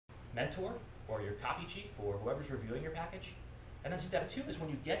mentor or your copy chief or whoever's reviewing your package. And then step 2 is when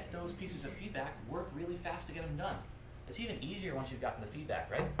you get those pieces of feedback, work really fast to get them done. It's even easier once you've gotten the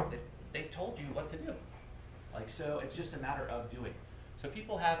feedback, right? They've told you what to do. Like, so it's just a matter of doing. So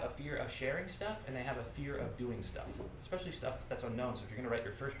people have a fear of sharing stuff, and they have a fear of doing stuff, especially stuff that's unknown. So if you're going to write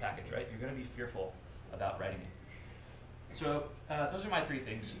your first package, right, you're going to be fearful about writing it. So those are my 3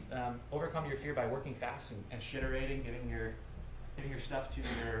 things. Overcome your fear by working fast and shiterating, giving your stuff to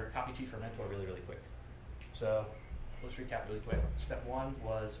your copy chief or mentor really, really quick. So let's recap really quick. Step 1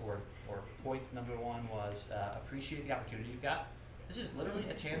 was, or point number 1 was appreciate the opportunity you've got. This is literally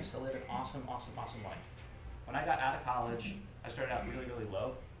a chance to live an awesome, awesome, awesome life. When I got out of college, I started out really, really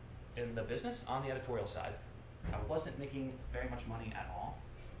low in the business on the editorial side. I wasn't making very much money at all.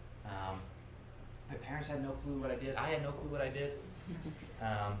 My parents had no clue what I did. I had no clue what I did.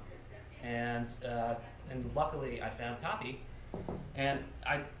 And luckily, I found copy. And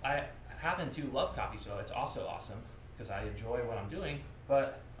I happen to love copy, so it's also awesome because I enjoy what I'm doing.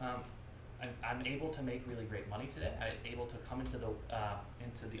 But I'm able to make really great money today. I'm able to come into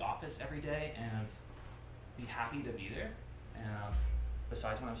the office every day and be happy to be there.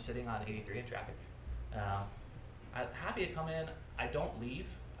 Besides when I'm sitting on 83 in traffic. I'm happy to come in. I don't leave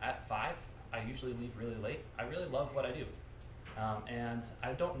at 5. I usually leave really late. I really love what I do. And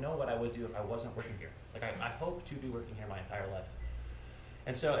I don't know what I would do if I wasn't working here. Like I hope to be working here my entire life.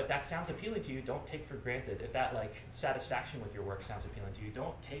 And so if that sounds appealing to you, don't take for granted. If that like satisfaction with your work sounds appealing to you,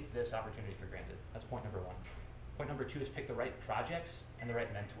 don't take this opportunity for granted. That's point number 1. Point number 2 is pick the right projects and the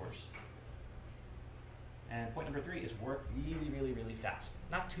right mentors. And point number 3 is work really, really, really fast.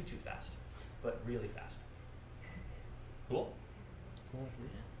 Not too fast, but really fast. Cool? Cool.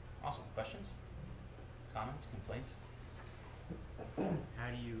 Awesome. Questions? Comments? Complaints? How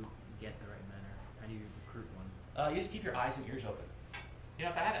do you get the right mentor? How do you recruit one? You just keep your eyes and ears open. You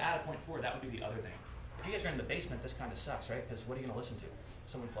know, if I had to add a point 4, that would be the other thing. If you guys are in the basement, this kind of sucks, right? Because what are you going to listen to?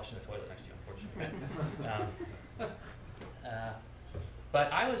 Someone flushing the toilet next to you, unfortunately.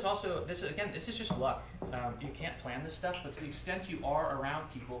 But I was also, this is just luck. You can't plan this stuff, but to the extent you are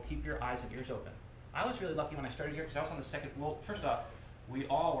around people, keep your eyes and ears open. I was really lucky when I started here because I was on the second, well, first off, we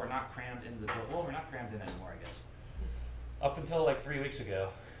all were not crammed into the building. Well, we're not crammed in anymore, I guess. Up until like 3 weeks ago,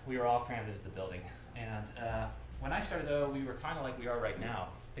 we were all crammed into the building. And when I started, though, we were kind of like we are right now.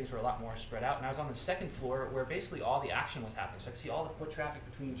 Things were a lot more spread out. And I was on the second floor where basically all the action was happening. So I could see all the foot traffic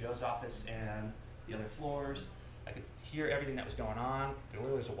between Joe's office and the other floors. I could hear everything that was going on. There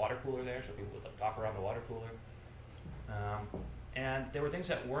literally was a water cooler there, so people would like, talk around the water cooler. And there were things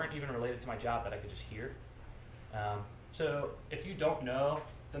that weren't even related to my job that I could just hear. So if you don't know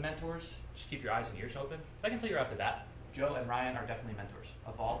the mentors, just keep your eyes and ears open. But I can tell you right off the bat, Joe and Ryan are definitely mentors.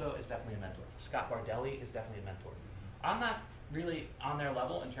 Evaldo is definitely a mentor. Scott Bardelli is definitely a mentor. I'm not really on their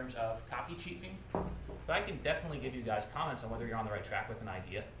level in terms of copy chiefing, but I can definitely give you guys comments on whether you're on the right track with an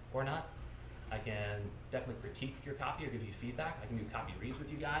idea or not. I can definitely critique your copy or give you feedback. I can do copy reads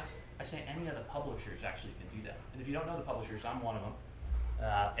with you guys. I say any of the publishers actually can do that. And if you don't know the publishers, I'm one of them.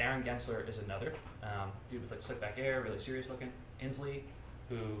 Aaron Gensler is another. Dude with like slick back hair, really serious looking. Inslee,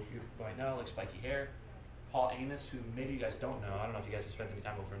 who you might know, like spiky hair. Paul Amos, who maybe you guys don't know. I don't know if you guys have spent any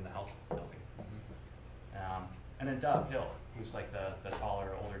time over in the health building. And then Doug Hill, who's like the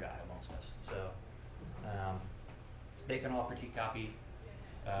taller, older guy amongst us. So they can all critique copy.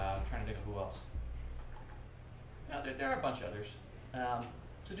 I'm trying to think of who else. There are a bunch of others.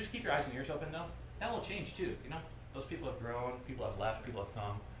 So just keep your eyes and ears open, though. That will change, too. You know, those people have grown, people have left, people have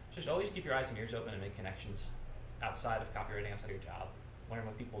come. Just always keep your eyes and ears open and make connections outside of copywriting, outside of your job. Learn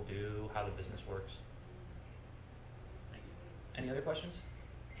what people do, how the business works. Thank you. Any other questions?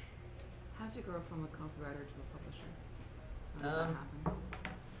 How did you grow from a copywriter to a publisher? How did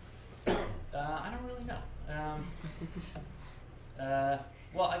that happen? I don't really know.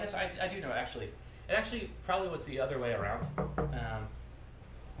 Well, I guess I do know, actually. It actually probably was the other way around.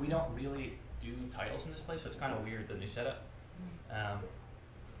 We don't really do titles in this place, so it's kind of weird, the new setup.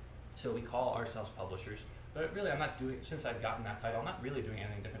 So we call ourselves publishers. But really, I'm not doing, since I've gotten that title, I'm not really doing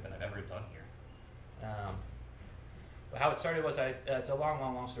anything different than I've ever done here. But how it started was, it's a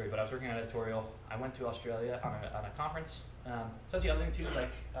long story, but I was working on editorial. I went to Australia on a conference. So that's the other thing, too,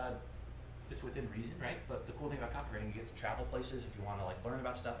 like, it's within reason, right? But the cool thing about copywriting, you get to travel places if you want to like learn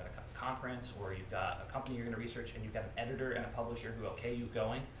about stuff at a conference, or you've got a company you're going to research, and you've got an editor and a publisher who okay you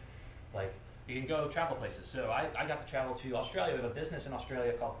going. Like, you can go travel places. So I got to travel to Australia. We have a business in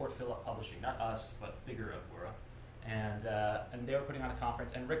Australia called Port Phillip Publishing, not us, but bigger Agora. And they were putting on a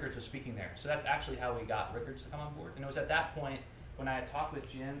conference, and Rickards was speaking there. So that's actually how we got Rickards to come on board. And it was at that point when I had talked with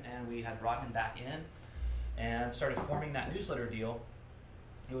Jim, and we had brought him back in and started forming that newsletter deal.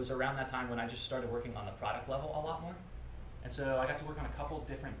 it was around that time when I just started working on the product level a lot more. And so I got to work on a couple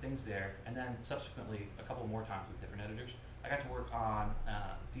different things there, and then subsequently a couple more times with different editors. I got to work on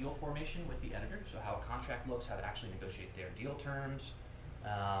deal formation with the editor, so how a contract looks, how to actually negotiate their deal terms.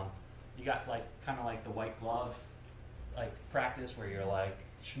 You got like kind of like the white glove like practice where you're like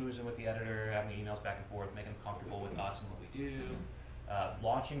schmoozing with the editor, having emails back and forth, making them comfortable with us and what we do,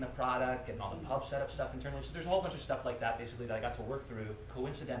 launching the product, getting all the pub setup stuff internally. So there's a whole bunch of stuff like that basically that I got to work through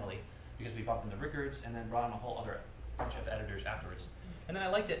coincidentally because we bumped into Rickards and then brought on a whole other bunch of editors afterwards. And then I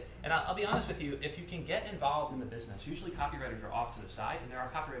liked it. And I'll be honest with you, if you can get involved in the business, usually copywriters are off to the side, and there are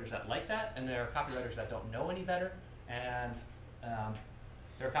copywriters that like that, and there are copywriters that don't know any better, and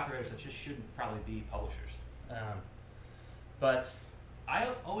there are copywriters that just shouldn't probably be publishers. But I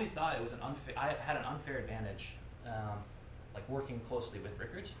have always thought it was I had an unfair advantage, like working closely with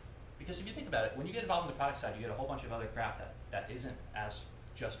Rickards, because if you think about it, when you get involved in the product side, you get a whole bunch of other crap that isn't as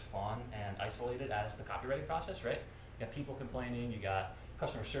just fun and isolated as the copywriting process, right? You got people complaining, you got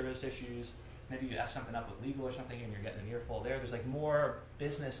customer service issues, maybe you ask something up with legal or something and you're getting an earful there. There's like more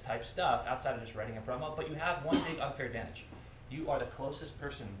business type stuff outside of just writing a promo, but you have one big unfair advantage. You are the closest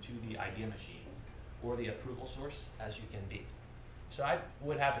person to the idea machine or the approval source as you can be. So I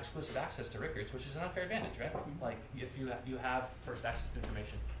would have exclusive access to Rickards, which is an unfair advantage, right? Like if you have first access to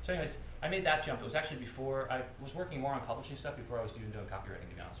information. So anyways, I made that jump. It was actually before, I was working more on publishing stuff before I was even doing copywriting,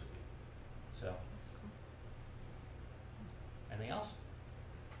 to be honest with you. So, anything else?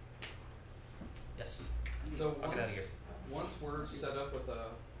 Yes. So I'll get out of here. once we're set up with a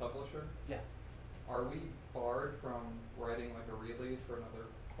publisher, Yeah. are we barred from writing like a relead for another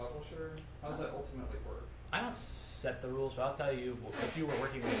publisher? How does that ultimately work? I don't set the rules, but I'll tell you, if you were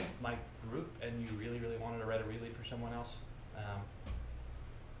working with my group and you really, really wanted to write a relead for someone else,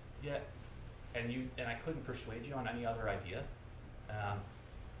 yeah, and I couldn't persuade you on any other idea,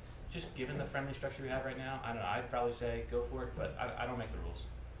 just given the friendly structure we have right now, I don't know, I'd probably say go for it, but I don't make the rules.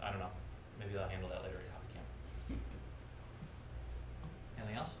 I don't know. Maybe I'll handle that later at Copy Camp.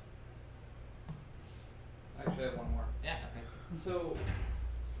 Anything else? Actually, I have one more. Yeah, okay. So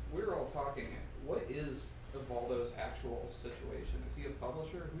we were all talking. What is Evaldo's actual situation? Is he a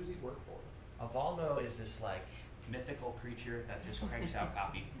publisher? Who does he work for? Evaldo is this like mythical creature that just cranks out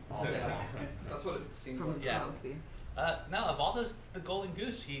copy all day long. That's what it seems From like. the Yeah. south, yeah. No, Evaldo's the golden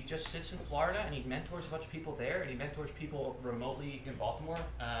goose. He just sits in Florida and he mentors a bunch of people there, and he mentors people remotely in Baltimore.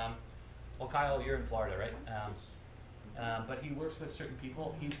 Well, Kyle, you're in Florida, right? But he works with certain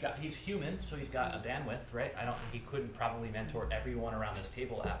people. He's human, so he's got a bandwidth, right? He couldn't probably mentor everyone around this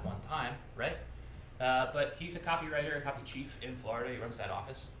table at one time, right? But he's a copywriter, a copy chief in Florida. He runs that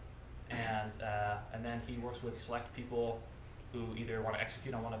office, and then he works with select people who either want to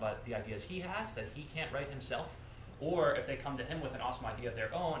execute on one of the ideas he has that he can't write himself, or if they come to him with an awesome idea of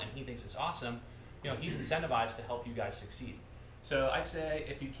their own and he thinks it's awesome, he's incentivized to help you guys succeed. So I'd say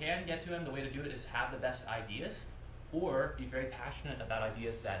if you can get to him, the way to do it is have the best ideas, or be very passionate about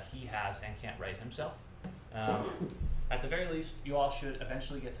ideas that he has and can't write himself. At the very least, you all should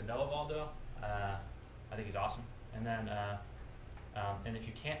eventually get to know Evaldo. I think he's awesome. And then, and if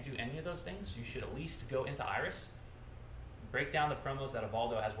you can't do any of those things, you should at least go into Iris, break down the promos that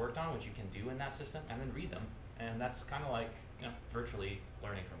Evaldo has worked on, which you can do in that system, and then read them. And that's kind of like virtually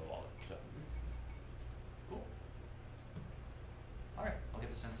learning from Evaldo. So, cool. All right, I'll get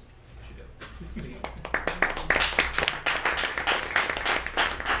the sense. I should go.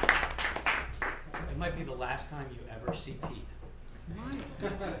 It might be the last time you ever see Pete.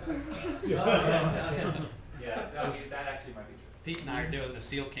 Yeah, that actually might be true. Pete and I are doing the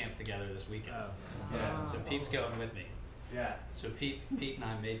SEAL camp together this weekend. Yeah. So Pete's going with me. Yeah. So Pete and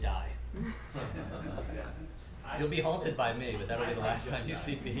I may die. Yeah. You'll be haunted by me, but that'll be the last time you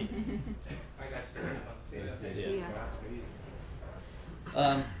see Pete. See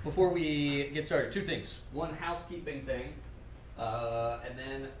ya. Before we get started, two things. One housekeeping thing, and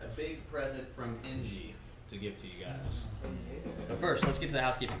then a big present from NG to give to you guys. But first, let's get to the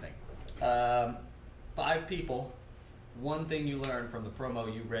housekeeping thing. 5 people, one thing you learned from the promo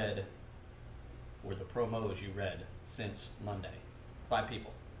you read, or the promos you read since Monday. 5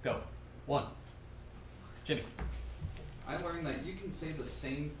 people. Go. 1. Jimmy. I learned that you can say the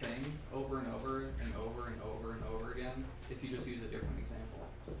same thing over and over and over and over and over again if you just use a different example.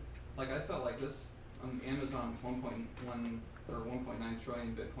 Like I felt like this Amazon's 1.1 or 1.9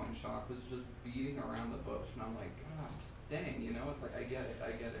 trillion Bitcoin shock was just beating around the bush, and I'm like, gosh, dang, it's like I get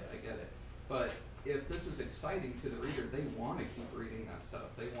it. But if this is exciting to the reader, they want to keep reading that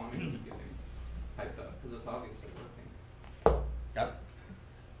stuff. They want to keep getting hyped up because it's obviously working. Got it.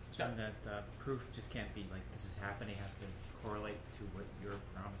 And that proof just can't be like this is happening. It has to correlate to what you're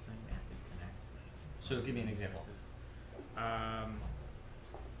promising. They have to connect. So give me an example. I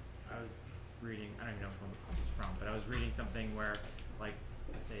was reading. I don't even know who this is from, but I was reading something where, like,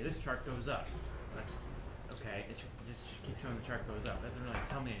 I say this chart goes up. That's okay. It just keep showing the chart goes up. That doesn't really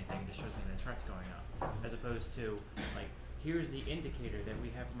tell me anything. It just shows me the chart's going up. As opposed to like, here's the indicator that we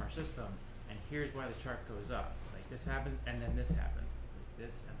have from our system, and here's why the chart goes up. Like this happens, and then this happens. It's like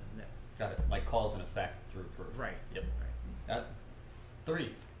this and then this. Got it. Like cause and effect through proof. Right. Yep. Right. 3.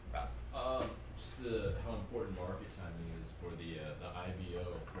 Rob. Just how important market timing is for the IBO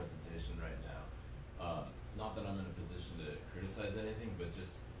presentation right now. Not that I'm in a position to criticize anything, but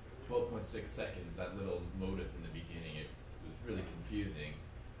just 12.6 seconds, that little motive in the beginning, it was really confusing.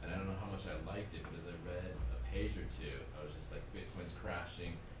 And I don't know how much I liked it, but as I read a page or two, I was just like, Bitcoin's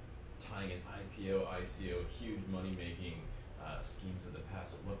crashing, tying in IPO, ICO, huge money-making schemes of the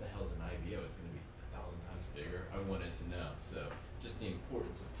past. What the hell's an IBO? It's going to be 1,000 times bigger. I wanted to know. So just the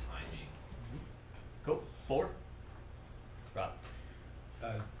importance of timing. Cool. 4. Rob.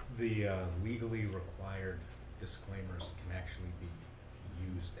 The legally required disclaimers can actually be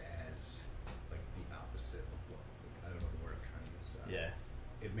used as like the opposite of what, I don't know the word I'm trying to use. Yeah.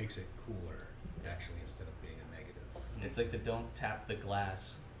 It makes it cooler actually instead of being a negative. It's like the don't tap the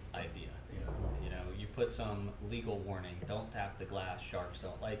glass idea. Yeah. You know, you put some legal warning, don't tap the glass, sharks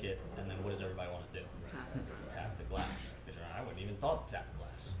don't like it, and then what does everybody want to do? Tap the glass. I wouldn't even thought to tap the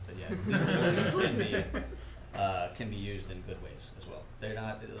glass. But yeah, legal warnings can be used in good ways as well. They're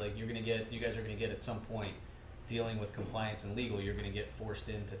not, like you guys are gonna get at some point, dealing with compliance and legal, you're gonna get forced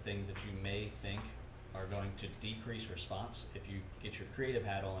into things that you may think are going to decrease response. If you get your creative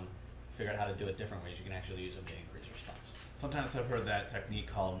hat on, figure out how to do it different ways, you can actually use them to increase response. Sometimes I've heard that technique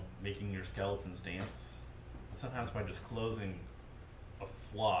called making your skeletons dance. Sometimes by disclosing a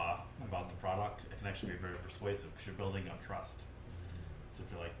flaw about the product, it can actually be very persuasive because you're building on trust. So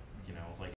if you're like,